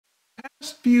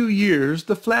Past few years,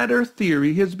 the flat earth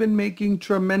theory has been making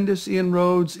tremendous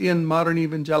inroads in modern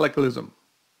evangelicalism.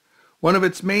 One of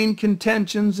its main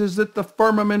contentions is that the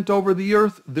firmament over the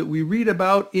earth that we read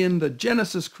about in the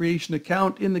Genesis creation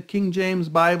account in the King James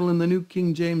Bible and the New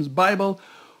King James Bible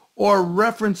or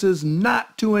references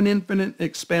not to an infinite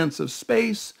expanse of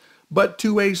space, but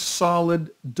to a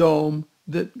solid dome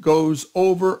that goes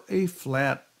over a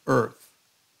flat earth.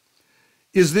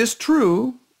 Is this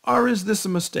true, or is this a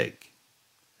mistake?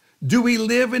 Do we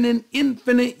live in an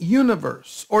infinite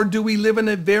universe, or do we live in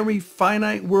a very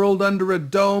finite world under a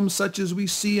dome such as we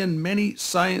see in many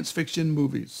science fiction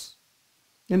movies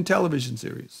and television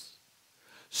series?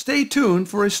 Stay tuned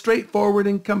for a straightforward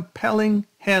and compelling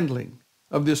handling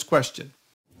of this question.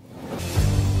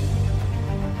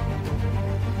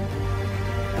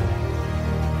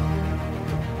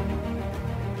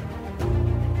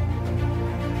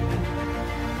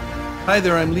 Hi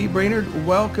there, I'm Lee Brainerd.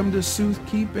 Welcome to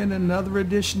Soothkeep and another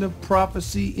edition of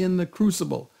Prophecy in the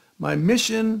Crucible. My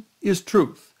mission is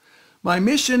truth. My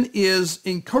mission is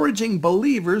encouraging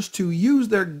believers to use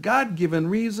their God-given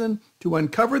reason to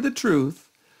uncover the truth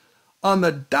on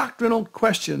the doctrinal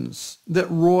questions that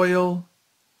roil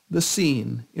the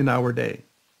scene in our day.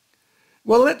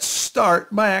 Well, let's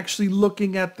start by actually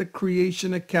looking at the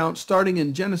creation account starting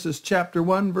in Genesis chapter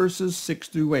 1, verses 6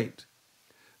 through 8.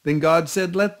 Then God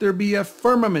said, "Let there be a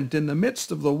firmament in the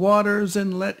midst of the waters,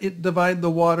 and let it divide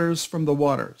the waters from the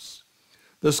waters."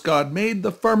 Thus God made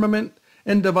the firmament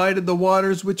and divided the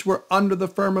waters which were under the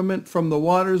firmament from the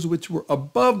waters which were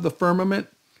above the firmament.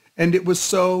 And it was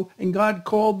so, and God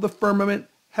called the firmament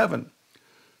heaven.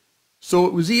 So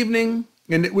it was evening,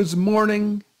 and it was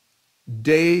morning,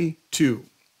 day 2.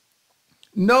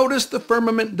 Notice the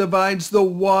firmament divides the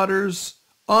waters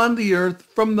on the earth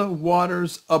from the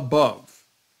waters above.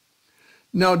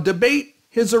 Now, debate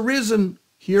has arisen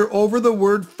here over the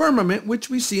word firmament, which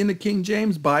we see in the King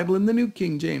James Bible and the New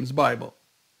King James Bible.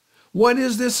 What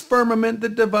is this firmament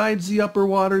that divides the upper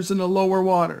waters and the lower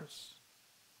waters?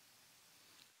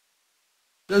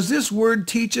 Does this word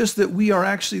teach us that we are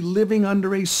actually living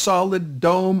under a solid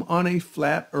dome on a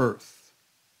flat earth?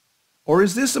 Or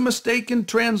is this a mistaken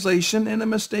translation and a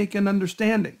mistaken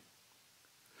understanding?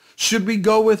 Should we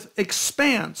go with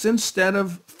expanse instead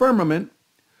of firmament,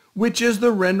 which is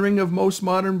the rendering of most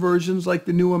modern versions like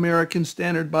the New American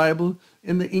Standard Bible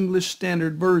and the English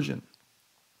Standard Version?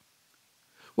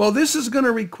 Well, this is going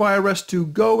to require us to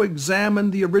go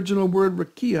examine the original word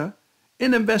rakia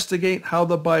and investigate how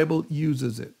the Bible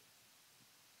uses it.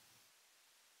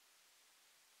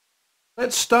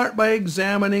 Let's start by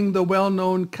examining the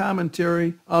well-known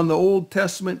commentary on the Old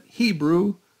Testament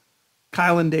Hebrew,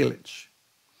 Keil and Delitzsch.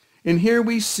 And here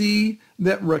we see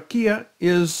that rakia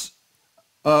is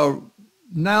a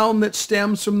noun that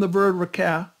stems from the verb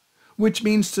rakah, which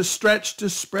means to stretch, to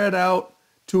spread out,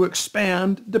 to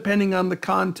expand, depending on the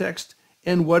context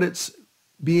and what it's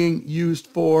being used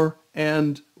for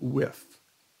and with.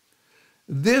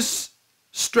 This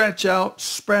stretch out,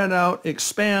 spread out,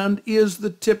 expand is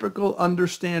the typical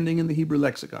understanding in the Hebrew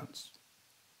lexicons.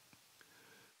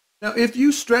 Now, if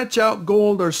you stretch out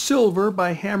gold or silver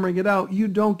by hammering it out, you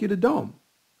don't get a dome.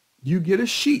 You get a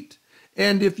sheet.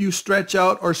 And if you stretch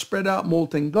out or spread out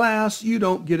molten glass, you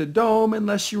don't get a dome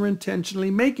unless you're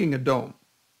intentionally making a dome.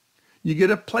 You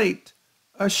get a plate,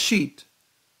 a sheet,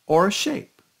 or a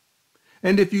shape.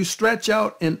 And if you stretch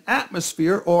out an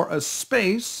atmosphere or a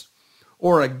space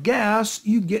or a gas,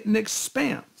 you get an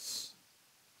expanse.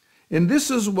 And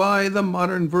this is why the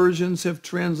modern versions have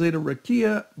translated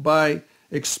rakia by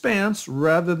expanse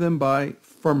rather than by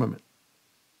firmament.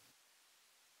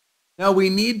 Now,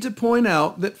 we need to point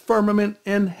out that firmament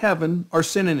and heaven are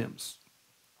synonyms.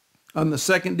 On the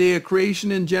second day of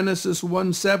creation in Genesis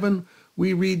 1:7,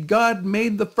 we read, "God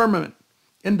made the firmament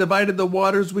and divided the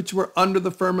waters which were under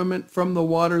the firmament from the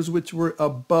waters which were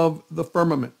above the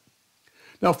firmament."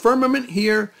 Now, firmament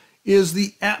here is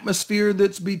the atmosphere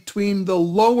that's between the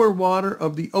lower water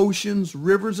of the oceans,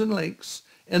 rivers, and lakes,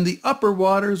 and the upper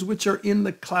waters which are in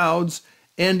the clouds,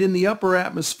 and in the upper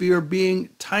atmosphere being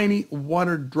tiny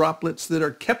water droplets that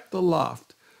are kept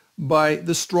aloft by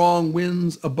the strong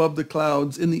winds above the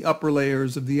clouds in the upper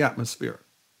layers of the atmosphere.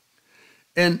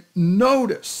 And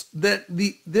notice that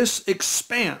this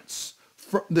expanse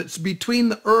that's between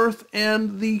the earth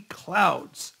and the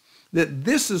clouds, that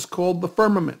this is called the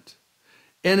firmament.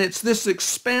 And it's this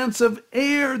expanse of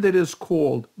air that is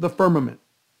called the firmament,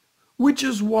 which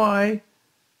is why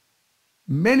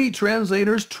many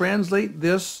translators translate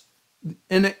this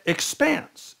in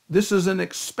expanse. This is an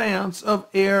expanse of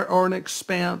air or an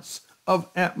expanse of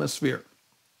atmosphere.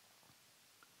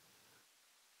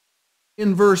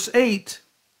 In verse 8,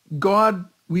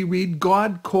 we read,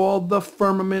 God called the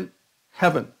firmament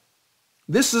heaven.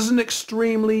 This is an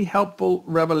extremely helpful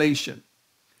revelation.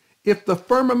 If the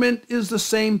firmament is the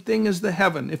same thing as the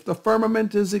heaven, if the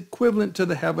firmament is equivalent to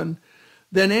the heaven,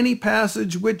 then any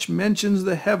passage which mentions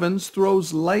the heavens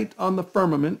throws light on the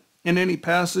firmament, and any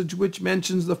passage which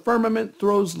mentions the firmament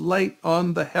throws light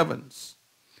on the heavens.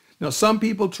 Now, some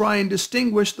people try and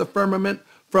distinguish the firmament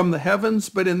from the heavens,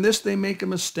 but in this they make a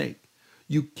mistake.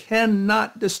 You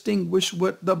cannot distinguish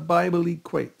what the Bible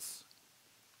equates.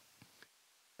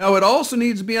 Now, it also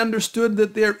needs to be understood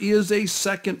that there is a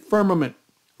second firmament.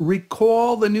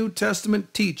 Recall the New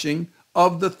Testament teaching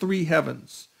of the three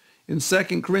heavens. In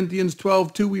 2 Corinthians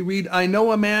 12:2 we read, I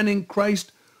know a man in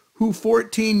Christ who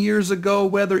 14 years ago,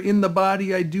 whether in the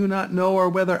body I do not know, or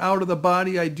whether out of the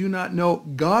body I do not know,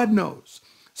 God knows.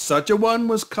 Such a one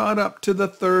was caught up to the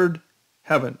third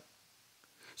heaven.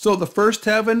 So the first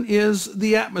heaven is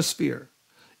the atmosphere.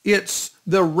 It's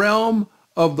the realm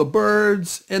of the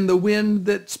birds and the wind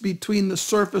that's between the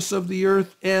surface of the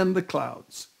earth and the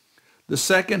clouds. The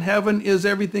second heaven is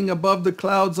everything above the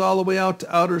clouds all the way out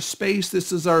to outer space.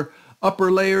 This is our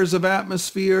upper layers of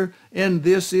atmosphere, and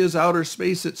this is outer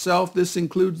space itself. This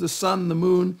includes the sun, the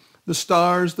moon, the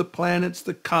stars, the planets,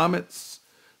 the comets,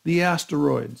 the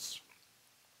asteroids.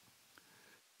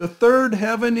 The third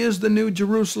heaven is the New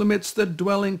Jerusalem. It's the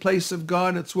dwelling place of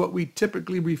God. It's what we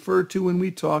typically refer to when we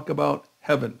talk about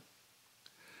heaven.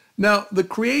 Now, the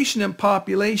creation and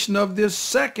population of this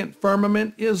second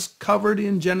firmament is covered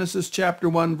in Genesis chapter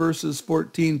 1, verses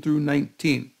 14 through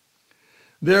 19.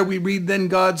 There we read, Then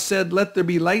God said, Let there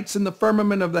be lights in the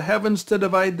firmament of the heavens to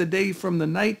divide the day from the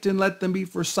night, and let them be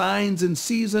for signs and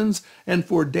seasons, and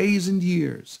for days and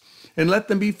years. And let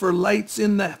them be for lights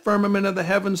in the firmament of the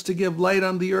heavens to give light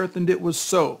on the earth. And it was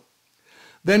so.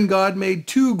 Then God made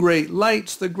two great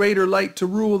lights, the greater light to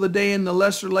rule the day and the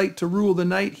lesser light to rule the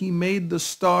night. He made the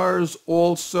stars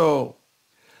also.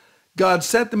 God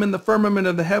set them in the firmament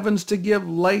of the heavens to give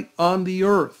light on the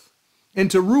earth,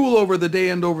 and to rule over the day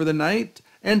and over the night,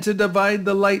 and to divide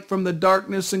the light from the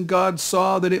darkness. And God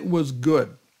saw that it was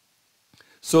good.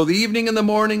 So the evening and the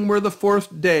morning were the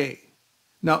fourth day.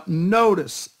 Now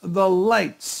notice the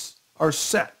lights are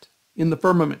set in the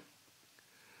firmament.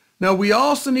 Now we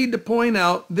also need to point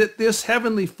out that this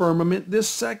heavenly firmament, this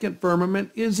second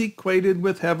firmament, is equated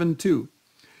with heaven too.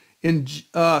 In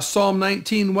Psalm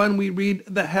 19:1 we read,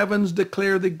 The heavens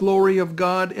declare the glory of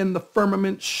God, and the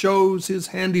firmament shows his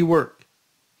handiwork.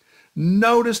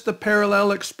 Notice the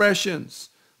parallel expressions,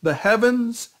 the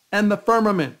heavens and the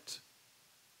firmament.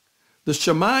 The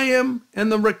Shemayim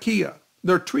and the Rakia.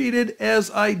 They're treated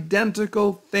as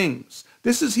identical things.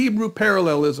 This is Hebrew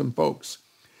parallelism, folks.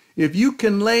 If you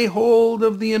can lay hold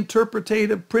of the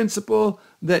interpretative principle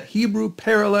that Hebrew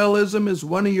parallelism is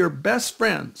one of your best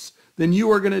friends, then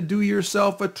you are going to do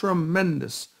yourself a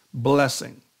tremendous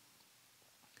blessing.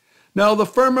 Now, the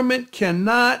firmament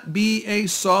cannot be a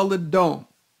solid dome.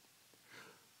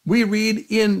 We read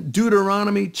in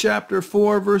Deuteronomy chapter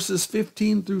 4, verses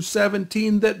 15 through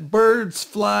 17, that birds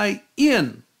fly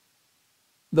in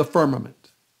the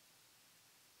firmament.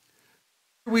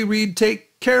 We read,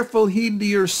 Take careful heed to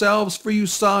yourselves, for you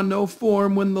saw no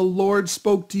form when the Lord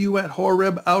spoke to you at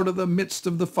Horeb out of the midst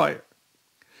of the fire,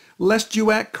 lest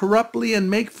you act corruptly and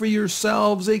make for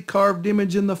yourselves a carved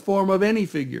image in the form of any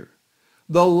figure,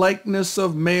 the likeness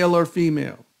of male or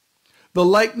female, the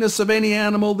likeness of any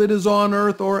animal that is on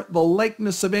earth, or the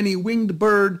likeness of any winged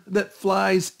bird that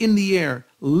flies in the air,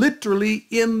 literally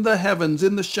in the heavens,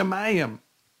 in the Shemayim.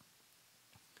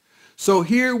 So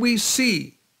here we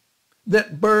see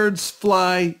that birds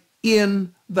fly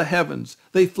in the heavens.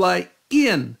 They fly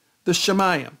in the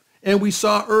Shemayim. And we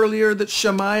saw earlier that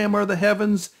Shemayim, or the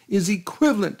heavens, is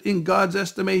equivalent in God's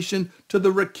estimation to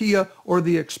the Rakia, or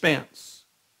the expanse.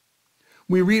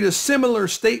 We read a similar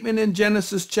statement in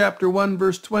Genesis chapter 1,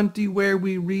 verse 20, where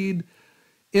we read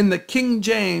in the King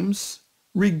James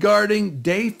regarding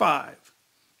day 5,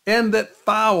 and that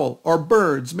fowl or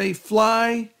birds may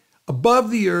fly above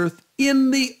the earth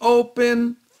in the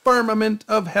open firmament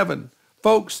of heaven.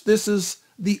 Folks, this is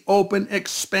the open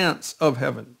expanse of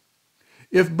heaven.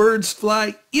 If birds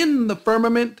fly in the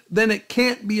firmament, then it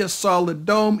can't be a solid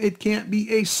dome. It can't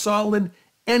be a solid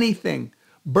anything.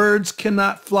 Birds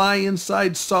cannot fly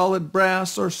inside solid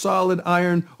brass or solid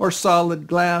iron or solid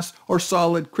glass or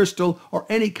solid crystal or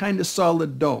any kind of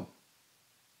solid dome.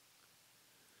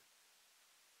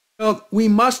 Well, we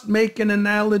must make an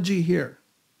analogy here.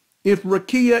 If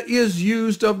Rakia is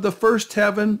used of the first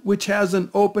heaven, which has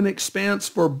an open expanse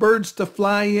for birds to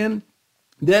fly in,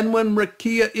 Then when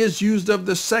rakia is used of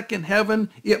the second heaven,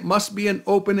 it must be an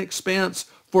open expanse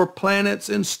for planets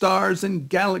and stars and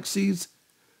galaxies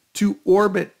to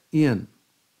orbit in.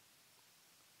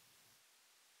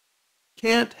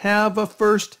 Can't have a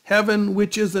first heaven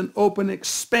which is an open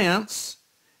expanse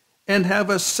and have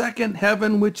a second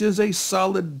heaven which is a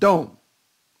solid dome.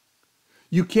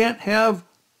 You can't have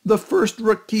the first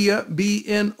rakia be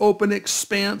an open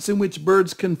expanse in which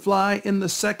birds can fly, and the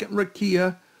second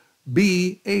rakia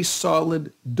be a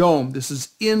solid dome. This is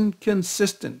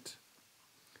inconsistent.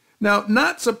 Now,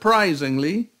 not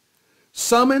surprisingly,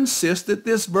 some insist that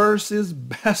this verse is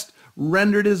best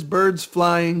rendered as birds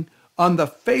flying on the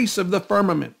face of the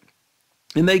firmament.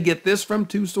 And they get this from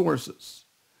two sources.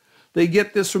 They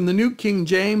get this from the New King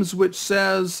James, which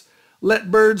says,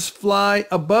 "Let birds fly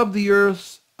above the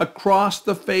earth across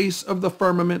the face of the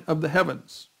firmament of the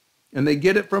heavens." And they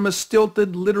get it from a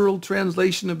stilted literal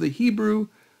translation of the Hebrew,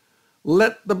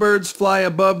 "Let the birds fly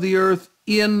above the earth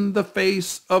in the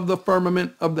face of the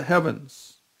firmament of the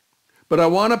heavens." But I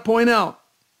want to point out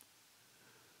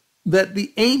that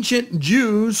the ancient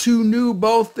Jews who knew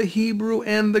both the Hebrew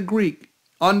and the Greek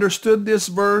understood this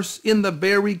verse in the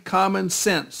very common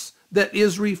sense that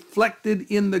is reflected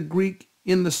in the Greek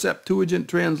in the Septuagint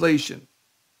translation.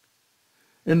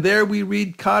 And there we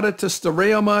read kata to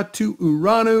stereoma to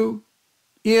uranu,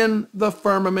 in the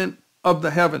firmament of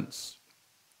the heavens.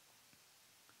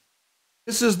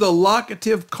 This is the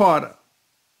locative kata.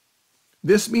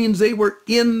 This means they were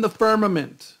in the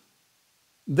firmament.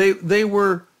 They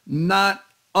were not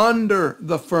under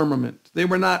the firmament. They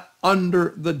were not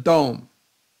under the dome.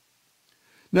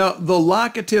 Now, the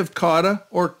locative kata,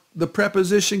 or the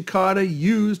preposition kata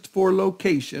used for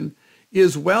location,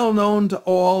 is well known to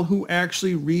all who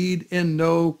actually read and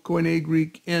know Koine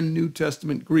Greek and New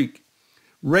Testament Greek.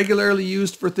 Regularly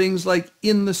used for things like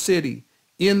in the city,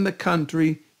 in the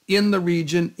country, in the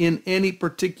region, in any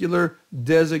particular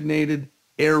designated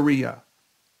area.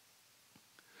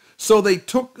 So they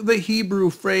took the Hebrew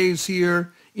phrase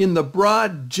here in the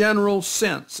broad general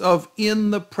sense of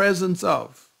in the presence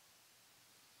of.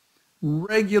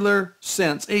 Regular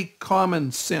sense, a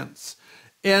common sense.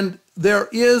 And there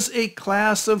is a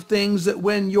class of things that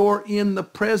when you're in the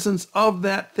presence of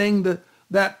that thing,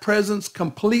 that presence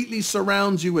completely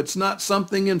surrounds you. It's not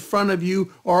something in front of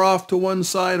you or off to one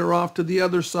side or off to the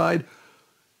other side.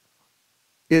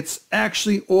 It's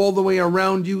actually all the way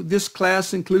around you. This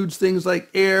class includes things like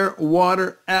air,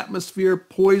 water, atmosphere,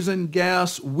 poison,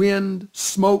 gas, wind,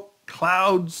 smoke,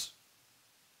 clouds,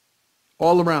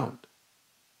 all around.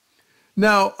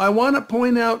 Now, I want to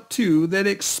point out, too, that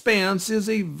expanse is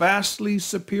a vastly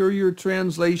superior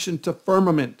translation to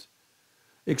firmament.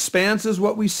 Expanse is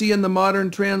what we see in the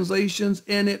modern translations,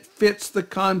 and it fits the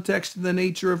context and the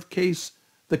nature of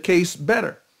the case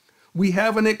better. We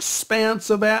have an expanse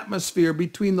of atmosphere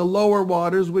between the lower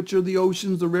waters, which are the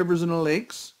oceans, the rivers, and the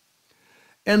lakes,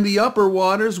 and the upper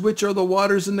waters, which are the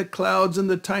waters in the clouds and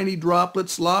the tiny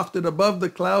droplets lofted above the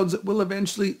clouds that will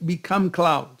eventually become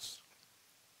clouds.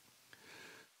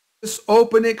 This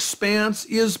open expanse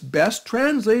is best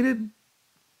translated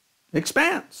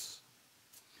expanse.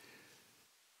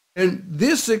 And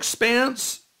this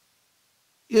expanse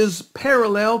is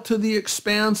parallel to the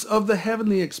expanse of the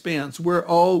heavenly expanse, where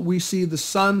all we see the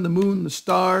sun, the moon, the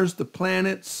stars, the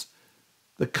planets,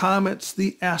 the comets,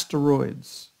 the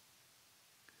asteroids.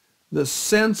 The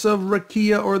sense of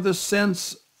rakia, or the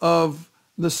sense of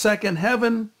the second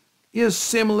heaven, is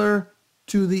similar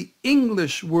to the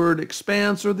English word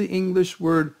expanse or the English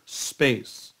word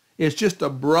space. It's just a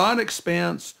broad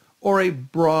expanse or a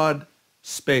broad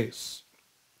space.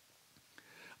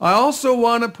 I also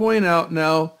want to point out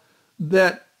now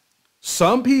that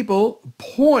some people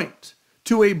point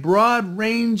to a broad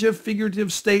range of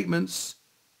figurative statements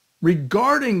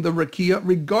regarding the rakia,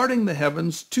 regarding the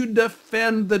heavens, to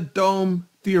defend the dome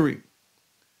theory.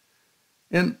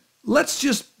 And let's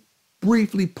just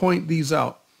briefly point these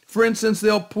out. For instance,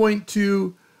 they'll point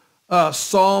to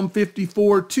Psalm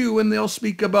 54:2, and they'll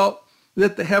speak about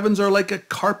that the heavens are like a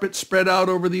carpet spread out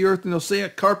over the earth, and they'll say a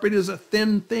carpet is a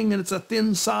thin thing and it's a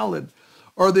thin solid.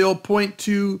 Or they'll point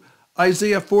to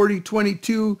Isaiah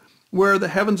 40:22, where the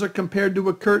heavens are compared to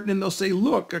a curtain, and they'll say,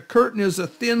 look, a curtain is a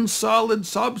thin solid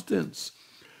substance.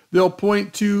 They'll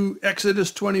point to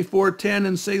Exodus 24:10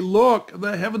 and say, look,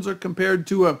 the heavens are compared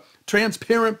to a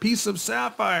transparent piece of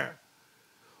sapphire.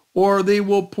 Or they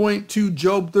will point to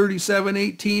Job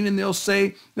 37:18, and they'll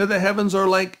say that the heavens are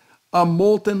like a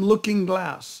molten looking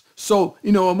glass. So,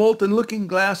 a molten looking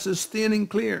glass is thin and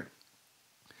clear.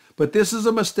 But this is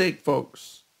a mistake,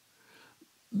 folks.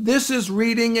 This is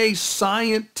reading a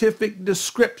scientific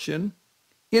description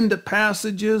into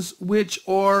passages which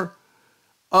are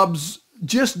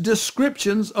just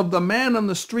descriptions of the man on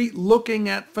the street looking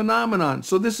at phenomenon.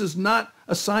 So this is not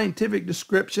a scientific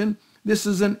description. This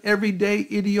is an everyday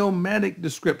idiomatic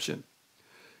description.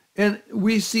 And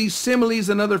we see similes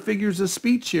and other figures of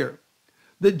speech here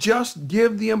that just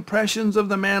give the impressions of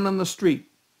the man on the street,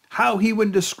 how he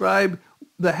would describe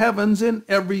the heavens in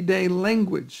everyday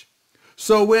language.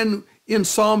 So when in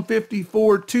Psalm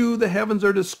 54:2, the heavens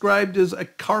are described as a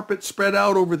carpet spread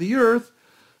out over the earth,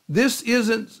 this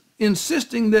isn't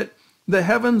insisting that the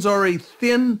heavens are a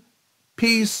thin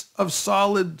piece of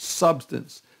solid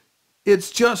substance.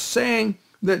 It's just saying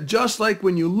that just like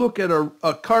when you look at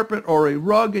a carpet or a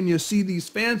rug and you see these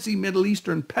fancy Middle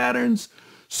Eastern patterns,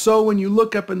 so when you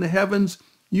look up in the heavens,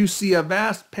 you see a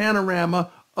vast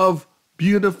panorama of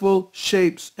beautiful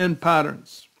shapes and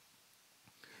patterns.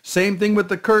 Same thing with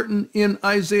the curtain in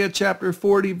Isaiah chapter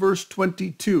 40, verse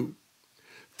 22.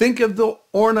 Think of the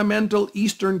ornamental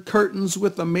Eastern curtains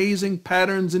with amazing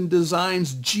patterns and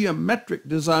designs, geometric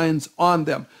designs on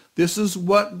them. This is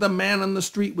what the man on the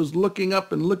street was looking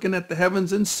up and looking at the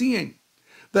heavens and seeing.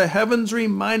 The heavens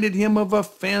reminded him of a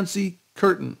fancy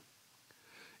curtain.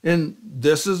 And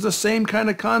this is the same kind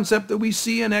of concept that we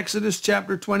see in Exodus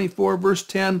chapter 24, verse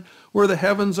 10, where the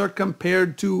heavens are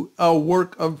compared to a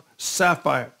work of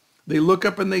sapphire. They look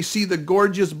up and they see the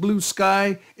gorgeous blue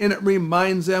sky, and it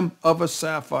reminds them of a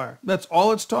sapphire. That's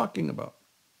all it's talking about.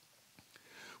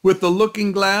 With the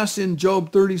looking glass in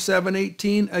Job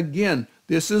 37:18, again,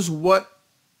 this is what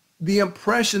the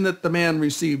impression that the man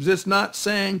receives. It's not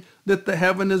saying that the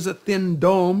heaven is a thin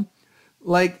dome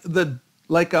like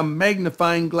a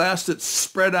magnifying glass that's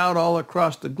spread out all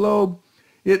across the globe.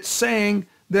 It's saying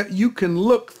that you can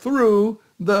look through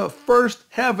the first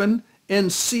heaven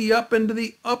and see up into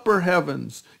the upper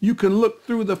heavens. You can look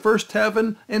through the first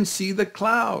heaven and see the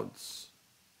clouds.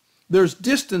 There's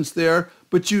distance there,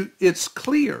 but it's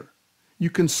clear. You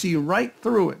can see right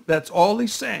through it. That's all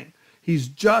he's saying. He's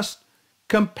just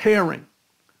comparing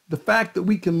the fact that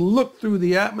we can look through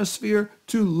the atmosphere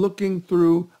to looking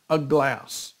through a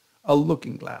glass, a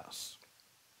looking glass.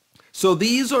 So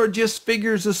these are just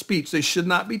figures of speech. They should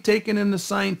not be taken in the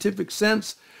scientific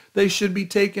sense. They should be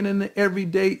taken in the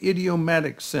everyday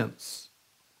idiomatic sense.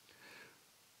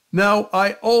 Now,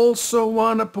 I also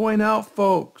want to point out,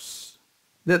 folks,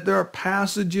 that there are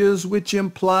passages which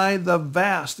imply the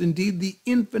vast, indeed the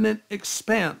infinite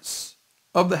expanse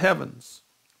of the heavens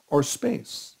or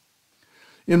space.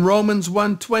 In Romans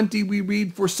 1:20 we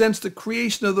read, "For since the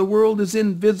creation of the world his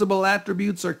invisible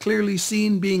attributes are clearly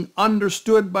seen, being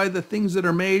understood by the things that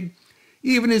are made,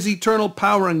 even his eternal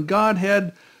power and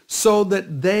Godhead, so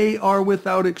that they are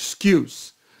without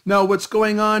excuse." Now what's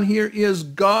going on here is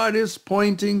God is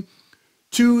pointing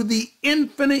to the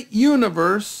infinite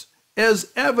universe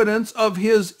as evidence of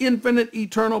his infinite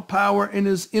eternal power and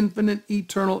his infinite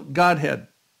eternal Godhead.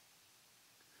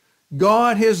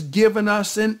 God has given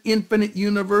us an infinite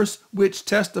universe which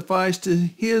testifies to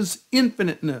his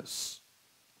infiniteness.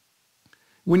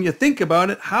 When you think about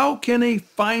it, how can a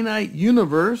finite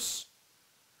universe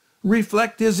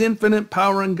reflect his infinite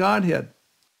power and Godhead?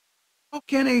 How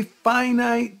can a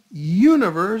finite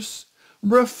universe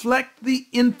reflect the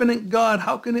infinite God?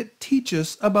 How can it teach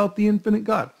us about the infinite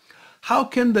God? How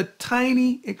can the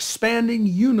tiny expanding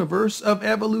universe of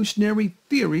evolutionary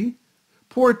theory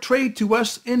portray to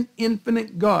us an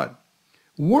infinite God?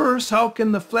 Worse, how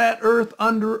can the flat earth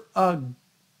under a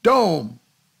dome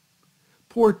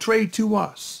portray to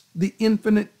us the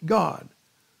infinite God?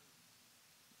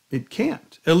 It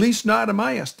can't, at least not in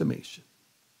my estimation.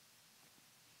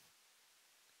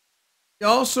 We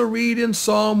also read in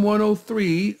Psalm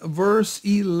 103, verse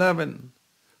 11,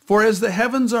 "For as the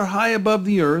heavens are high above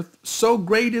the earth, so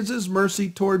great is his mercy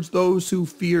towards those who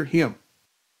fear him."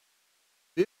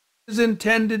 This is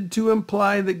intended to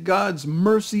imply that God's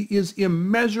mercy is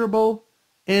immeasurable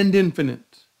and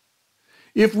infinite.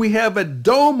 If we have a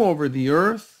dome over the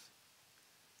earth,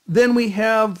 then we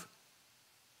have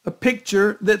a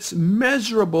picture that's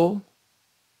measurable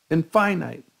and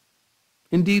finite,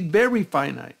 indeed very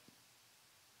finite.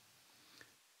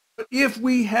 But if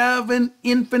we have an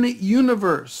infinite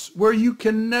universe where you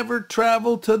can never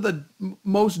travel to the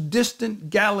most distant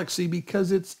galaxy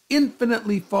because it's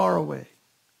infinitely far away,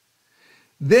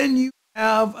 then you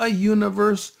have a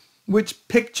universe which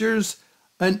pictures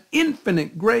an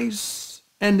infinite grace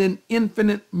and an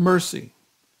infinite mercy.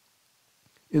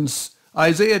 In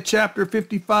Isaiah chapter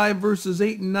 55, verses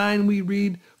 8 and 9, we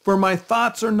read, "For my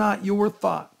thoughts are not your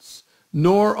thoughts,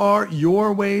 nor are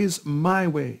your ways my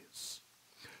ways,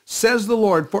 says the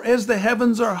Lord. For as the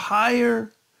heavens are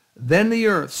higher than the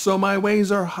earth, so my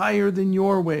ways are higher than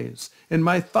your ways, and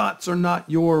my thoughts are not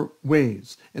your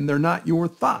ways, and they're not your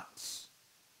thoughts.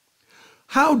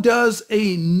 How does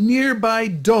a nearby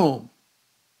dome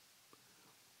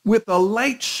with a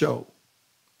light show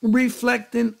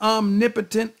reflect an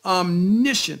omnipotent,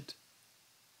 omniscient,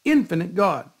 infinite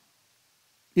God?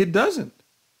 It doesn't.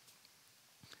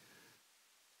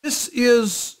 This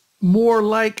is more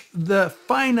like the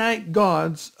finite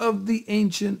gods of the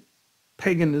ancient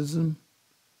paganism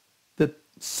that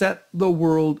set the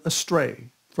world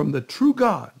astray from the true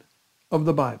God of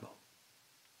the Bible.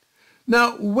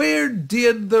 Now, where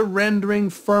did the rendering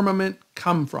firmament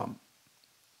come from?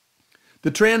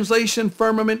 The translation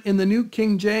firmament in the New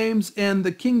King James and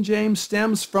the King James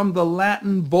stems from the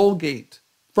Latin Vulgate,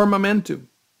 firmamentum.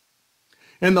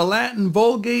 And the Latin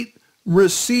Vulgate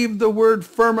received the word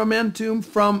firmamentum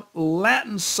from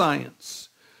Latin science.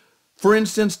 For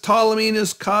instance, Ptolemy in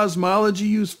his cosmology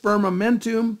used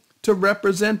firmamentum to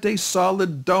represent a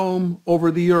solid dome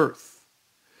over the earth.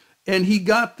 And he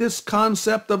got this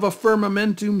concept of a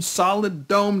firmamentum, solid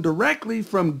dome, directly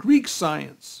from Greek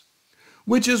science,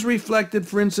 which is reflected,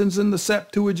 for instance, in the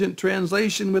Septuagint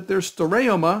translation with their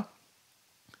stereoma,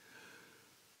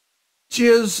 which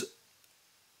is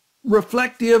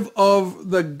reflective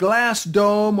of the glass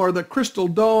dome or the crystal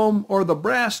dome or the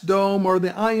brass dome or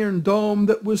the iron dome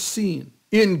that was seen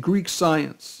in Greek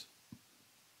science.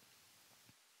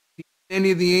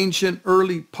 Any of the ancient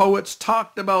early poets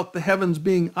talked about the heavens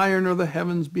being iron or the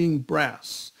heavens being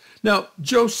brass. Now,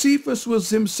 Josephus was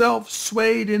himself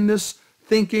swayed in this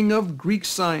thinking of Greek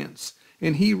science,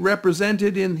 and he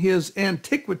represented in his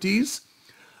Antiquities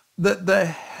that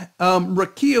the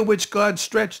rakia which God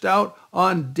stretched out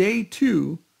on day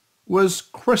 2 was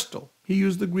crystal. He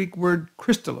used the Greek word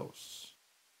crystallos.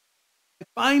 I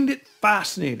find it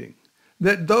fascinating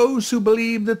that those who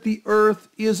believe that the earth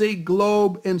is a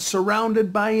globe and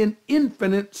surrounded by an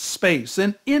infinite space,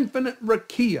 an infinite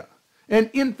rakia, an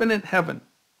infinite heaven,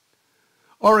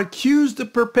 are accused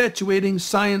of perpetuating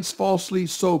science falsely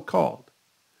so-called.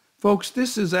 Folks,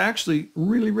 this is actually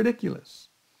really ridiculous.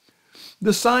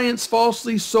 The science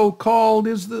falsely so-called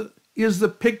is the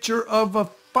picture of a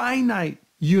finite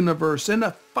universe and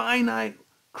a finite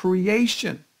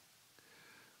creation.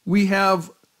 We have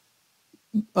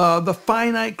the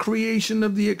finite creation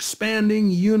of the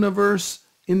expanding universe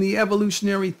in the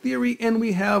evolutionary theory, and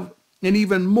we have an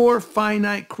even more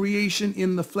finite creation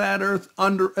in the flat earth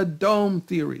under a dome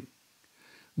theory.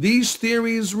 These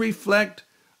theories reflect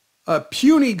a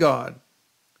puny God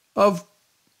of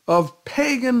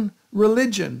pagan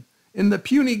religion and the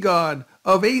puny God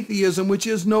of atheism, which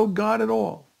is no God at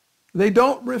all. They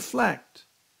don't reflect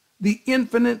the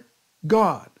infinite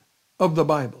God of the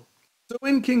Bible. So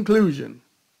in conclusion,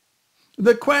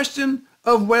 the question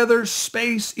of whether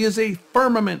space is a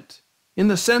firmament in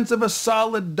the sense of a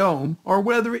solid dome or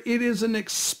whether it is an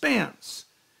expanse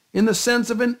in the sense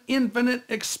of an infinite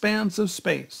expanse of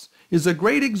space is a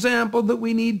great example that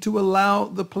we need to allow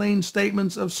the plain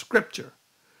statements of Scripture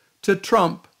to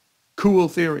trump cool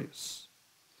theories.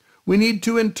 We need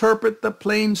to interpret the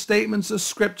plain statements of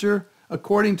Scripture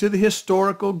according to the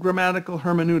historical grammatical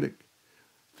hermeneutic.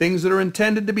 Things that are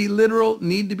intended to be literal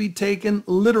need to be taken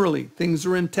literally. Things that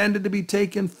are intended to be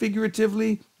taken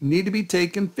figuratively need to be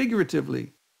taken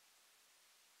figuratively.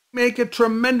 We make a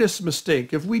tremendous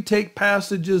mistake if we take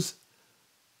passages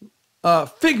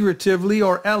figuratively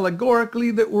or allegorically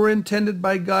that were intended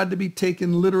by God to be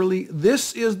taken literally.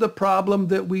 This is the problem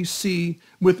that we see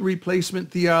with replacement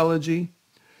theology.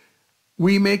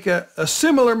 We make a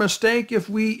similar mistake if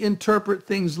we interpret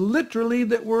things literally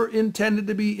that were intended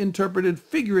to be interpreted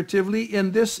figuratively,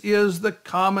 and this is the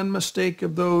common mistake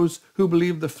of those who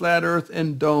believe the flat earth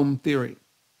and dome theory.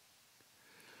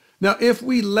 Now, if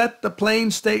we let the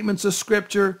plain statements of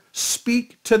Scripture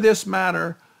speak to this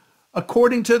matter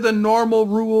according to the normal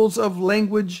rules of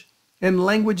language and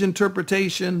language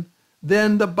interpretation,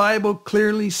 then the Bible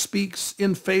clearly speaks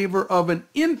in favor of an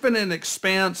infinite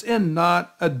expanse and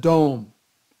not a dome.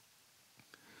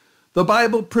 The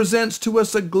Bible presents to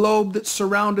us a globe that's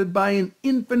surrounded by an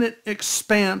infinite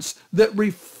expanse that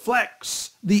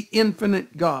reflects the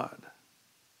infinite God.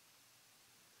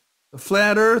 The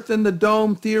flat earth and the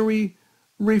dome theory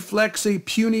reflects a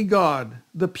puny God,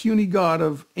 the puny God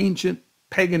of ancient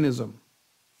paganism.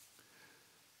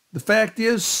 The fact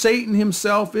is, Satan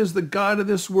himself is the God of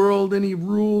this world, and he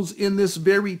rules in this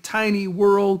very tiny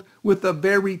world with a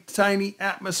very tiny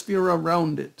atmosphere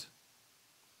around it.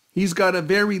 He's got a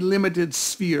very limited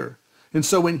sphere. And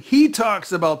so when he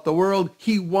talks about the world,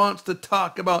 he wants to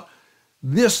talk about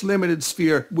this limited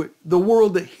sphere, the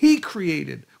world that he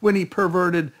created when he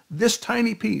perverted this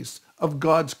tiny piece of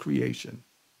God's creation.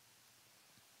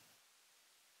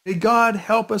 May God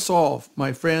help us all,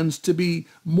 my friends, to be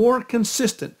more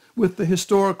consistent with the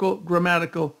historical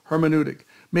grammatical hermeneutic.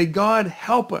 May God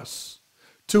help us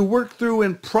to work through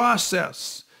and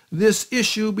process this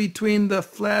issue between the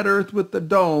flat earth with the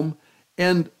dome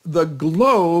and the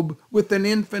globe with an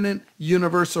infinite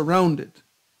universe around it.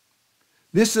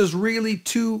 This is really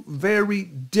two very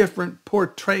different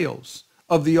portrayals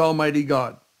of the Almighty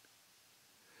God.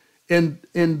 And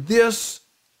this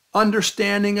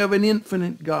understanding of an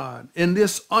infinite God, and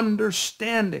this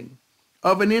understanding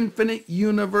of an infinite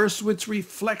universe which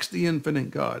reflects the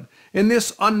infinite God, and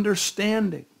this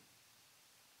understanding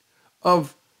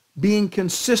of being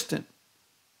consistent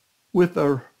with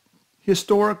a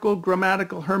historical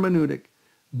grammatical hermeneutic,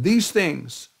 these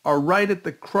things are right at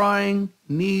the crying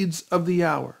needs of the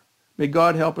hour. May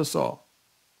God help us all.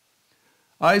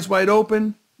 Eyes wide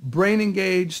open, brain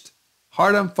engaged,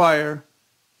 heart on fire.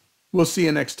 We'll see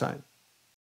you next time.